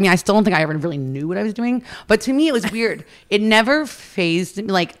better, but I mean, I still don't think I ever really knew what I was doing. But to me, it was weird. It never fazed me.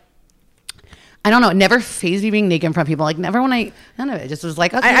 Like, I don't know. It never fazed me being naked in front of people. Like, never when I don't know. It just was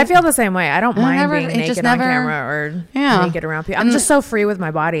like, okay. I feel the same way. I don't mind being naked on never, camera or naked around people. I'm just so free with my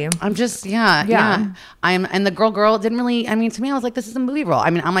body. I'm just, yeah. And the girl didn't really, I mean, to me, I was like, this is a movie role.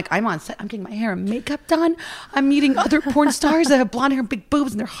 I mean, I'm like, I'm on set. I'm getting my hair and makeup done. I'm meeting other porn stars that have blonde hair and big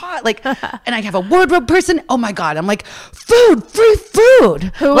boobs and they're hot. Like, and I have a wardrobe person. Oh my God. I'm like, food, free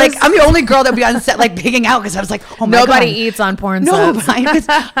food. I'm the only girl that would be on set, like, pigging out because I was like, oh my God. Nobody eats on porn sets.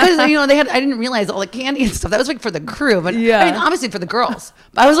 Because, you know, I didn't realize all the candy and stuff. That was like for the crew, but I mean, obviously for the girls.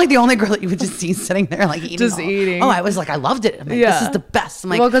 But I was like the only girl that you would just see sitting there like eating. Oh, I was like, I loved it. I'm like, this is the best.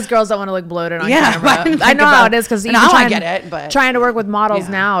 I'm like, well, because girls don't want to look bloated on camera. I know how it is because I get it. But trying to work with models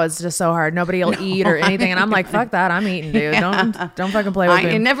now is just so hard. Nobody will eat or anything, and I'm like, fuck that. I'm eating, dude. Don't fucking play with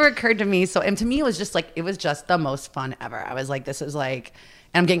me. It never occurred to me. So, and to me, it was just like it was just the most fun ever. I was like, this is like.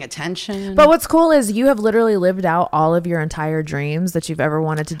 And I'm getting attention. But what's cool is you have literally lived out all of your entire dreams that you've ever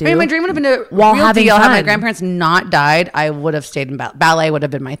wanted to do. I mean, my dream would have been a real deal. Had my grandparents not died, I would have stayed in ballet. Would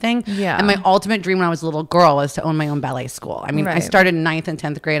have been my thing. Yeah. And my ultimate dream when I was a little girl was to own my own ballet school. I mean, I started in 9th and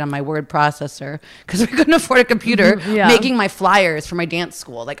 10th grade on my word processor because we couldn't afford a computer. Making my flyers for my dance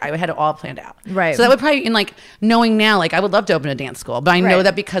school. Like I had it all planned out. Right. So that would probably, in like knowing now, like I would love to open a dance school, but I know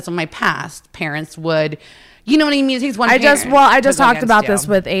that because of my past, parents would. You know what I mean? It takes one parent. I just talked about this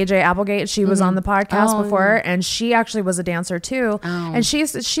with AJ Applegate. She was on the podcast before, and she actually was a dancer too. And she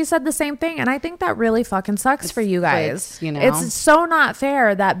said the same thing. And I think that really fucking sucks for you guys. It's so not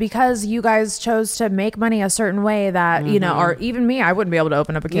fair that because you guys chose to make money a certain way that you know, or even me, I wouldn't be able to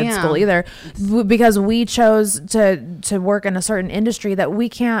open up a kids school either because we chose to work in a certain industry that we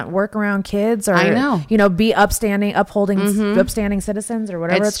can't work around kids or you know be upstanding citizens or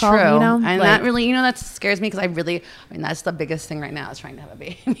whatever it's called. You know, and that really that scares me. Because I mean, that's the biggest thing right now is trying to have a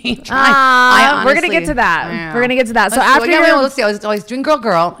baby. Honestly, we're going to get to that. We're going to get to that. So after let's see. I was always doing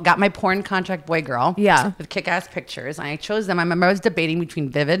girl, got my porn contract boy girl. Yeah. With kick-ass pictures. And I chose them. I remember I was debating between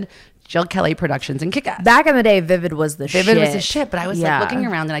Vivid, Jill Kelly Productions, and Kick-Ass. Back in the day, Vivid was the shit. Vivid was the shit. But I was like looking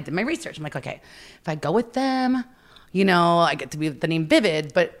around and I did my research. I'm like, okay, if I go with them, you know, I get to be with the name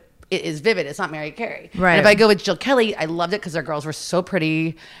Vivid, but it is Vivid. It's not Mary Carey. Right. And if I go with Jill Kelly, I loved it because their girls were so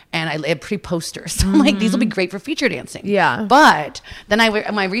pretty and I had pretty posters. So I'm like, these will be great for feature dancing. Yeah. But then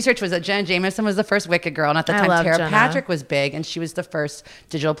my research was that Jenna Jameson was the first Wicked girl. And at the time, Tara Jenna. Patrick was big and she was the first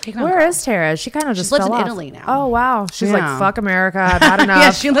digital playground Where girl. is Tara? She kind of just lives fell in off. Italy now. Oh, wow. She's like, fuck America. I've had enough.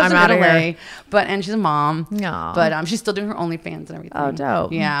 Yeah, she lives I'm in Italy. Here. And she's a mom. Aww. But she's still doing her OnlyFans and everything. Oh,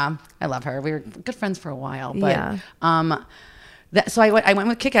 dope. Yeah. I love her. We were good friends for a while. But so I went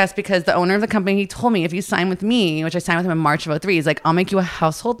with Kick-Ass because the owner of the company, he told me if you sign with me, which I signed with him in March of 2003, he's like, I'll make you a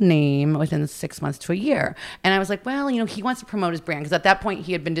household name within 6 months to a year. And I was like, well, you know, he wants to promote his brand because at that point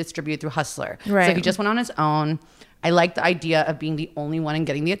he had been distributed through Hustler. Right. So he just went on his own. I like the idea of being the only one and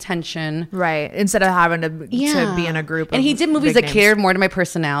getting the attention. Right. Instead of having to be in a group. And he did movies that names. catered more to my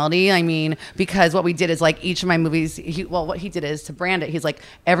personality. I mean, because what we did is like each of my movies, what he did is to brand it. He's like,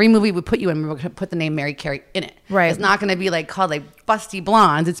 every movie we put you in, we're going to put the name Mary Carey in it. Right. It's not going to be like called like Busty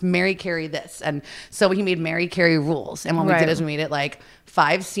Blondes. It's Mary Carey this. And so he made Mary Carey rules. And what we did is we made it like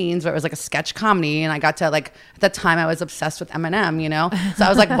 5 scenes where it was like a sketch comedy, and I got to like at the time I was obsessed with Eminem, you know, so I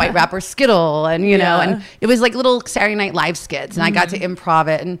was like white rapper Skittle, and you know, and it was like little Saturday Night Live skits, and I got to improv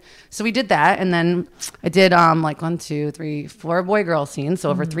it, and so we did that, and then I did like 1, 2, 3, 4 boy girl scenes, so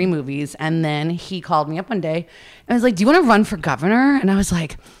over 3 movies, and then he called me up one day and was like, "Do you want to run for governor?" And I was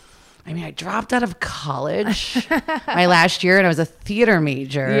like, I mean, I dropped out of college my last year, and I was a theater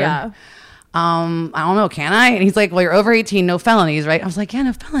major. Yeah. I don't know, can I? And he's like, well, you're over 18, no felonies, right? I was like, yeah,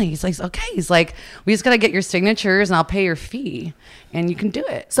 no felonies. He's like, okay. He's like, we just got to get your signatures and I'll pay your fee and you can do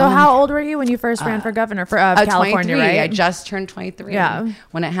it. So how old were you when you first ran for governor for California, 23. right? I just turned 23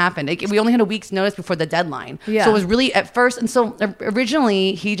 when it happened. We only had a week's notice before the deadline. Yeah. So it was really at first. And so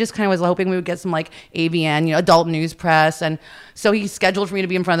originally he just kind of was hoping we would get some like AVN, you know, adult news press. And so he scheduled for me to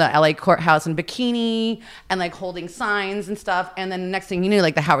be in front of the LA courthouse in bikini and like holding signs and stuff. And then the next thing you knew,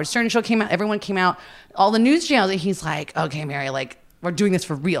 like the Howard Stern show came out, everyone came out, all the news channels. And he's like, okay, Mary, like, we're doing this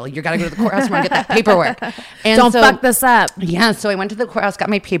for real. You got to go to the courthouse and get that paperwork. And Don't fuck this up. Yeah. So I went to the courthouse, got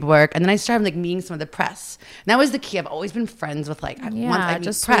my paperwork, and then I started like meeting some of the press. And that was the key. I've always been friends with like, I meet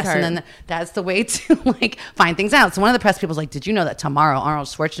just press. sweetheart. And then that's the way to like find things out. So one of the press people was like, did you know that tomorrow Arnold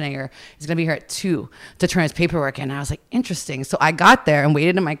Schwarzenegger is going to be here at 2 to turn his paperwork in? And I was like, interesting. So I got there and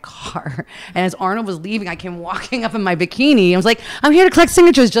waited in my car. And as Arnold was leaving, I came walking up in my bikini. I was like, I'm here to collect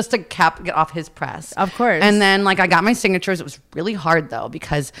signatures just to get off his press. Of course. And then like I got my signatures. It was really hard though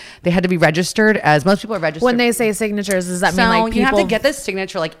because they had to be registered as most people are registered. When they say signatures, does that mean like people? You have to get this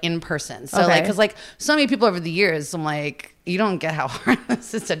signature like in person. So like, because like so many people over the years, I'm like, you don't get how hard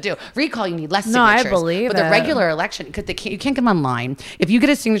this is to do. Recall, you need less signatures. No, I believe But the regular election, because you can't get them online. If you get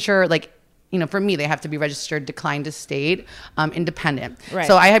a signature, like, you know, for me, they have to be registered, declined to state, independent. Right.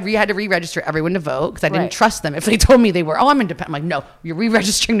 So I had to re-register everyone to vote because I didn't trust them. If they told me they were, I'm independent, I'm like, no, you're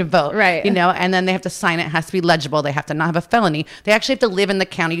re-registering to vote. Right. You know, and then they have to sign it. It has to be legible. They have to not have a felony. They actually have to live in the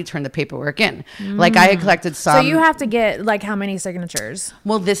county to turn the paperwork in. Like I had collected some. So you have to get like how many signatures?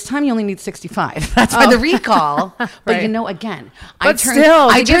 Well, this time you only need 65. That's why the recall. But you know, again, I turned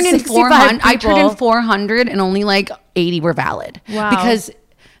in 400. I turned in 400 and only like 80 were valid. Wow. Because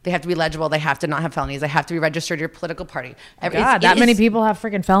they have to be legible. They have to not have felonies. They have to be registered to your political party. God, that many people have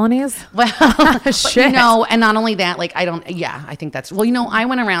freaking felonies? Well, shit. But, you know, and not only that, like, I think that's, well, you know, I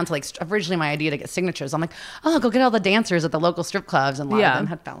went around to like, originally my idea to get signatures. I'm like, oh, go get all the dancers at the local strip clubs. And a lot of them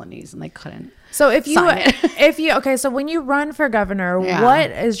had felonies and they couldn't. So so when you run for governor,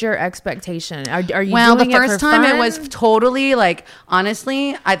 what is your expectation? Are you doing the first it for time fun? it was totally like,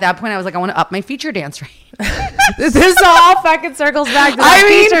 honestly, at that point I was like, I want to up my feature dance rate. This all fucking circles back to that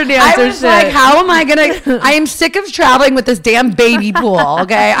feature dancer I was shit. like, how am I gonna? I am sick of traveling with this damn baby pool.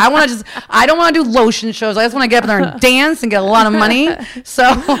 Okay, I don't want to do lotion shows. I just want to get up there and dance and get a lot of money. So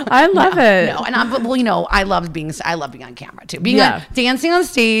I love it. No, and I love being on camera too. Dancing on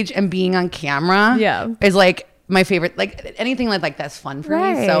stage and being on camera. Is like my favorite, like anything like that's fun for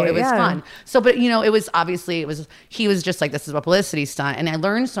me. So it was fun. So, but you know, he was just like, this is a publicity stunt. And I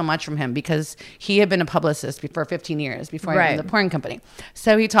learned so much from him because he had been a publicist for 15 years before I owned the porn company.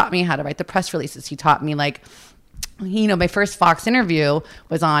 So he taught me how to write the press releases. He taught me like, you know, my first Fox interview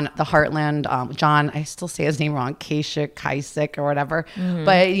was on the Heartland, John, I still say his name wrong, Kasich or whatever. Mm-hmm.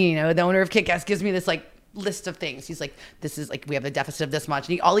 But you know, the owner of Kick-Ass gives me this like list of things. He's like, this is like, we have a deficit of this much,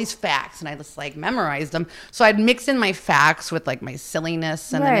 and all these facts, and I just like memorized them. So I'd mix in my facts with like my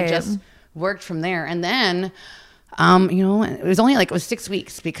silliness, and then it just worked from there. And then you know, it was 6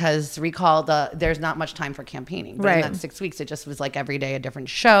 weeks because recall there's not much time for campaigning. But in that 6 weeks, it just was like every day a different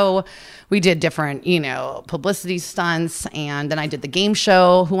show. We did different, you know, publicity stunts, and then I did the game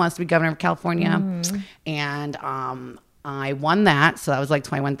show, Who Wants to Be Governor of California, and I won that, so that was like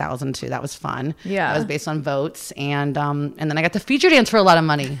 $21,000 too. That was fun. Yeah, that was based on votes, and then I got to feature dance for a lot of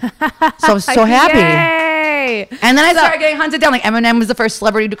money. So I was so happy. Yay! And then I started getting hunted down. Like Eminem was the first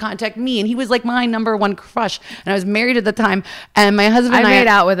celebrity to contact me, and he was like my number one crush. And I was married at the time, and my husband and I made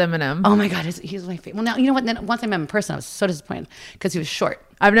out with Eminem. Oh my God, he's my favorite. Well, now you know what? Then once I met him in person, I was so disappointed because he was short.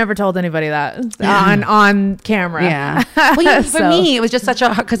 I've never told anybody that on camera. Yeah. Well, for me, it was just such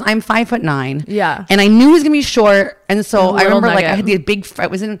a, because I'm 5'9". Yeah. And I knew he was gonna be short, and so I remember like I had these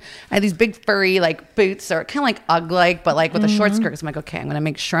big furry like boots, or kind of like Ugg-like, but like with a short skirt. So I'm like, okay, I'm gonna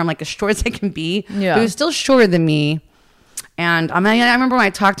make sure I'm like as short as I can be. Yeah. But he was still shorter than me. And I remember when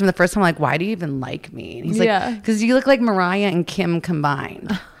I talked to him the first time, I'm like, why do you even like me? And he's like, because you look like Mariah and Kim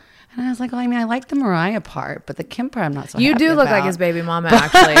combined. And I was like, well, I mean, I like the Mariah part, but the Kim part, I'm not so happy You do look about. like his baby mama,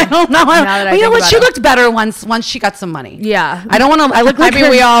 actually. I don't know. You know what? She looked better once she got some money. Yeah. I don't want to. I look like her.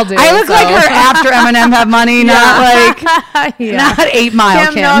 We all do. I look like her after Eminem had money, not like not 8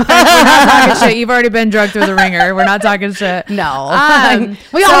 Mile Kim. No, we're not talking shit. You've already been drugged through the ringer. We're not talking shit. No.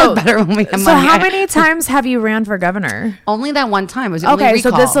 We all look better when we have money. So how many times have you ran for governor? Only that one time. It was okay,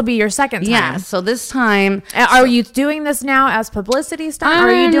 so this will be your second time. Yeah. So this time. Are you doing this now as publicity stuff, or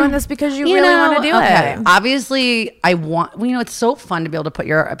are you doing this because you really want to do it? Obviously, I want. Well, you know, it's so fun to be able to put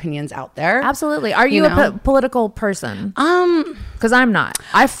your opinions out there. Absolutely. Are you a political person? Because I'm not.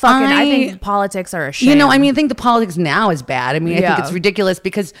 I think politics are a shame. You know, I mean, I think the politics now is bad. I mean, I think it's ridiculous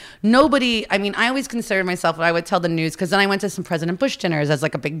because nobody. I mean, I always considered myself. I would tell the news because then I went to some President Bush dinners as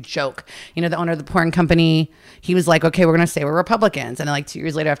like a big joke. You know, the owner of the porn company, he was like, "Okay, we're going to say we're Republicans," and then like 2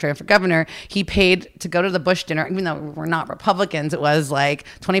 years later, after I ran for governor, he paid to go to the Bush dinner, even though we're not Republicans. It was like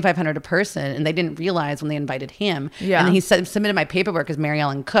 $2,500 a person. And they didn't realize when they invited him. Yeah. And then he submitted my paperwork as Mary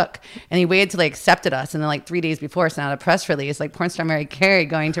Ellen Cook. And he waited till they accepted us. And then like 3 days before, sent out a press release, like porn star Mary Carey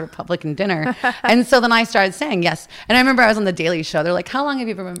going to Republican dinner. And so then I started saying yes. And I remember I was on the Daily Show. They're like, how long have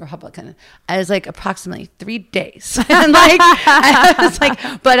you been Republican? I was like, approximately 3 days. And like, I was like,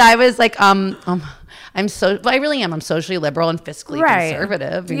 but I was like, I really am. I'm socially liberal and fiscally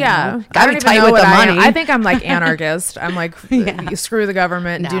conservative. You know? Gotta be tight with the money. I think I'm like anarchist. I'm like, screw the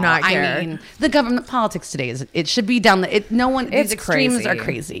government. Do not care. I mean, the government politics today it should be down these extremes are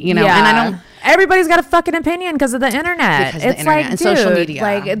crazy, you know. Yeah. And I don't. Everybody's got a fucking opinion because of the internet. Because of the internet and social media.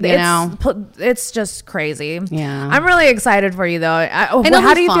 Like, it's just crazy. Yeah. I'm really excited for you though.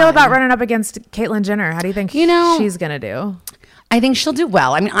 How do you feel about running up against Caitlyn Jenner? How do you think she's gonna do? I think she'll do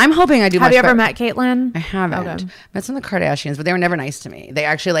well. I mean, I'm hoping I do. Have you ever met Caitlyn? I haven't. Okay. Met some of the Kardashians, but they were never nice to me. They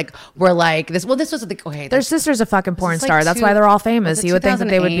actually were like this. Well, this was their sister's a fucking porn star. That's why they're all famous. You would think that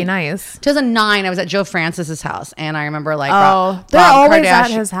they would be nice. 2009, I was at Joe Francis's house, and I remember like they're always at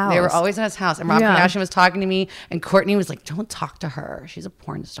his house. They were always at his house, and Rob Kardashian was talking to me, and Kourtney was like, "Don't talk to her. She's a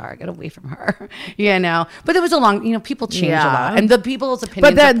porn star. Get away from her." You know. But it was a long. You know, people change a lot, and the people's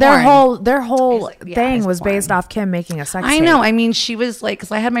opinions. But their whole thing was based off Kim making a sex tape. I know. I mean, she was like.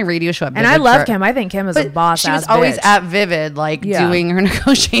 Because I had my radio show at Vivid. And I love Kim. I think Kim is a boss. She was always at Vivid, like doing her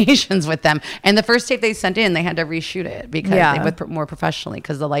negotiations with them. And the first tape they sent in, they had to reshoot it because they went more professionally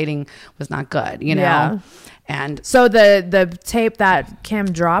because the lighting was not good, you know? Yeah. And so the tape that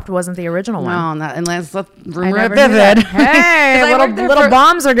Kim dropped wasn't the original one. No, unless the rumor at Vivid. Hey, little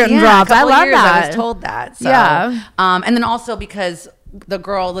bombs are getting dropped. I love that. I was told that. So, and then also because the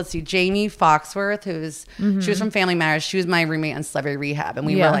girl, let's see, Jamie Foxworth, she was from Family Matters. She was my roommate on Celebrity Rehab, and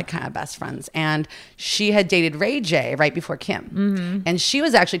we were like kind of best friends. And she had dated Ray J right before Kim, and she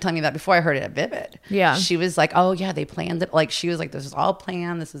was actually telling me that before I heard it at Vivid. Yeah, she was like, "Oh yeah, they planned it." Like she was like, "This is all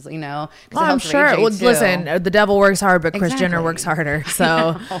planned. This is I'm sure." Well, listen, the devil works hard, but Kris Jenner works harder.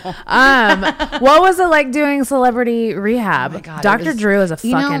 So, what was it like doing Celebrity Rehab? Oh my God, Dr. Drew is a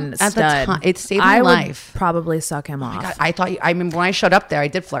fucking stud. At the time, it saved my life. Would probably suck him off. God, I remember when I showed up there, I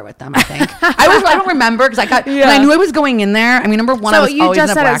did flirt with them. I think I don't remember because when I knew I was going in there. I mean, number one, I was always in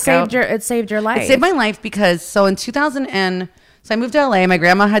a blackout. It saved your life. It saved my life because in 2000 so I moved to LA. My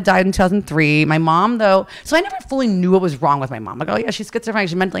grandma had died in 2003. My mom, though, so I never fully knew what was wrong with my mom. Like, oh yeah, she's schizophrenic,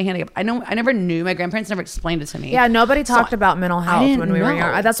 she's mentally handicapped. I never knew. My grandparents never explained it to me. Yeah, nobody talked about mental health when we were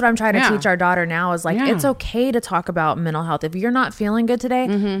young. That's what I'm trying to teach our daughter now. Is like it's okay to talk about mental health. If you're not feeling good today,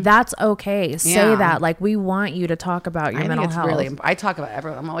 that's okay. Say that. Like we want you to talk about your mental health. Really, I talk about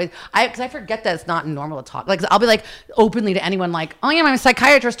everyone. I'm always because I forget that it's not normal to talk. Like I'll be like openly to anyone, like, oh yeah, my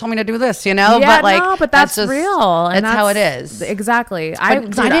psychiatrist told me to do this, you know. Yeah, but that's just real. And that's how it is. Exactly. I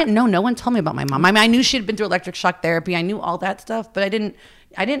didn't know. No one told me about my mom. I mean, I knew she had been through electric shock therapy. I knew all that stuff, but I didn't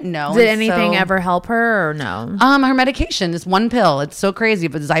know. Did anything ever help her or no? Her medication, this one pill. It's so crazy,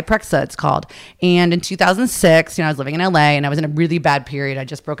 but Zyprexa, it's called. And in 2006, I was living in LA and I was in a really bad period. I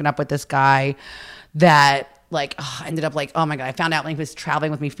just broken up with this guy that ended up oh my God, I found out when he was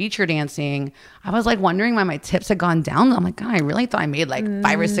traveling with me feature dancing. I was like wondering why my tips had gone down. I'm like, God, I really thought I made like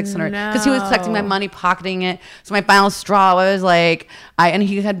 $500 or $600 because he was collecting my money, pocketing it. So my final straw was and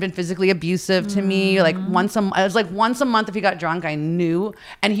he had been physically abusive to me. Once a month if he got drunk, I knew.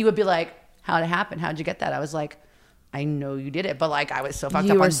 And he would be like, how'd it happen? How'd you get that? I was like, I know you did it, but I was so fucked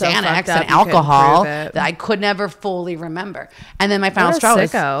up on Xanax and alcohol that I could never fully remember. And then my final straw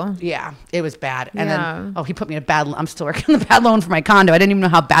was, it was bad. And then, he put me in a bad, I'm still working on the bad loan for my condo. I didn't even know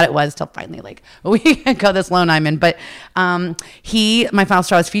how bad it was till finally a week ago, this loan I'm in. But my final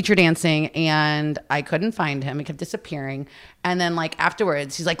straw was feature dancing and I couldn't find him. He kept disappearing. And then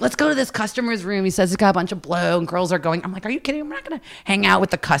afterwards, he's like, let's go to this customer's room. He says he's got a bunch of blow and girls are going. I'm like, are you kidding? I'm not going to hang out with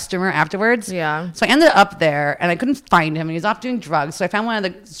the customer afterwards. Yeah. So I ended up there and I couldn't find him and he was off doing drugs. So I found one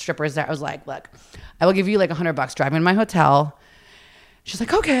of the strippers there. I was like, look, I will give you $100, drive me to my hotel. She's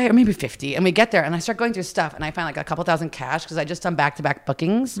like, okay, or maybe 50. And we get there and I start going through stuff and I find a couple thousand cash because I just done back-to-back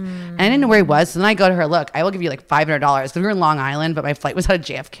bookings. And I didn't know where he was. So then I go to her, look, I will give you $500 because we were in Long Island, but my flight was out of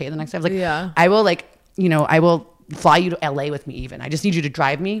JFK the next day. I was like, I will I will fly you to LA with me even. I just need you to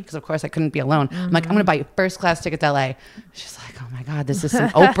drive me because of course I couldn't be alone. I'm like, I'm going to buy you first class ticket to LA. She's like, oh my God, this is some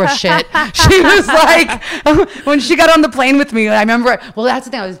Oprah shit. She was like, when she got on the plane with me, I remember, that's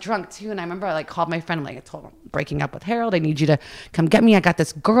the thing, I was drunk too. And I remember I called my friend. I told him I'm breaking up with Harold. I need you to come get me. I got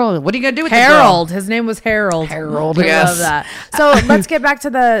this girl. What are you going to do with Harold? His name was Harold. Harold, I love that. So let's get back to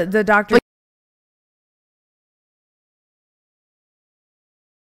the doctor.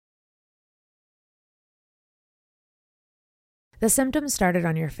 The symptoms started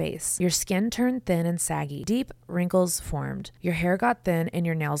on your face. Your skin turned thin and saggy. Deep wrinkles formed. Your hair got thin and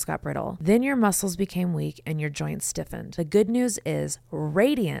your nails got brittle. Then your muscles became weak and your joints stiffened. The good news is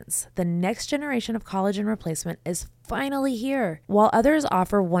Radiance, the next generation of collagen replacement, is finally here. While others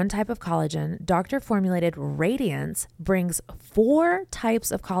offer one type of collagen, Doctor Formulated Radiance brings 4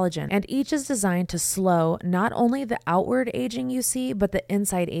 types of collagen, and each is designed to slow not only the outward aging you see, but the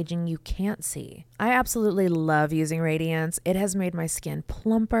inside aging you can't see. I absolutely love using Radiance. It has made my skin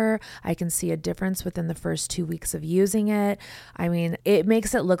plumper. I can see a difference within the first 2 weeks of using it. I mean, it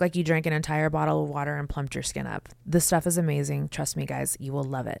makes it look like you drank an entire bottle of water and plumped your skin up. This stuff is amazing. Trust me, guys, you will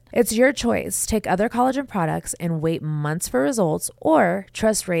love it. It's your choice. Take other collagen products and wait months for results, or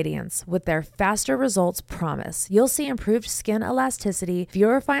trust Radiance with their faster results promise. You'll see improved skin elasticity,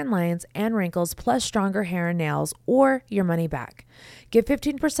 fewer fine lines and wrinkles, plus stronger hair and nails, or your money back. Get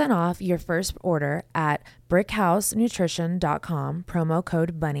 15% off your first order at brickhousenutrition.com, promo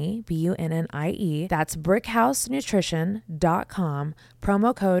code BUNNIE, BUNNIE. That's brickhousenutrition.com,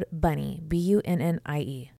 promo code BUNNIE, BUNNIE.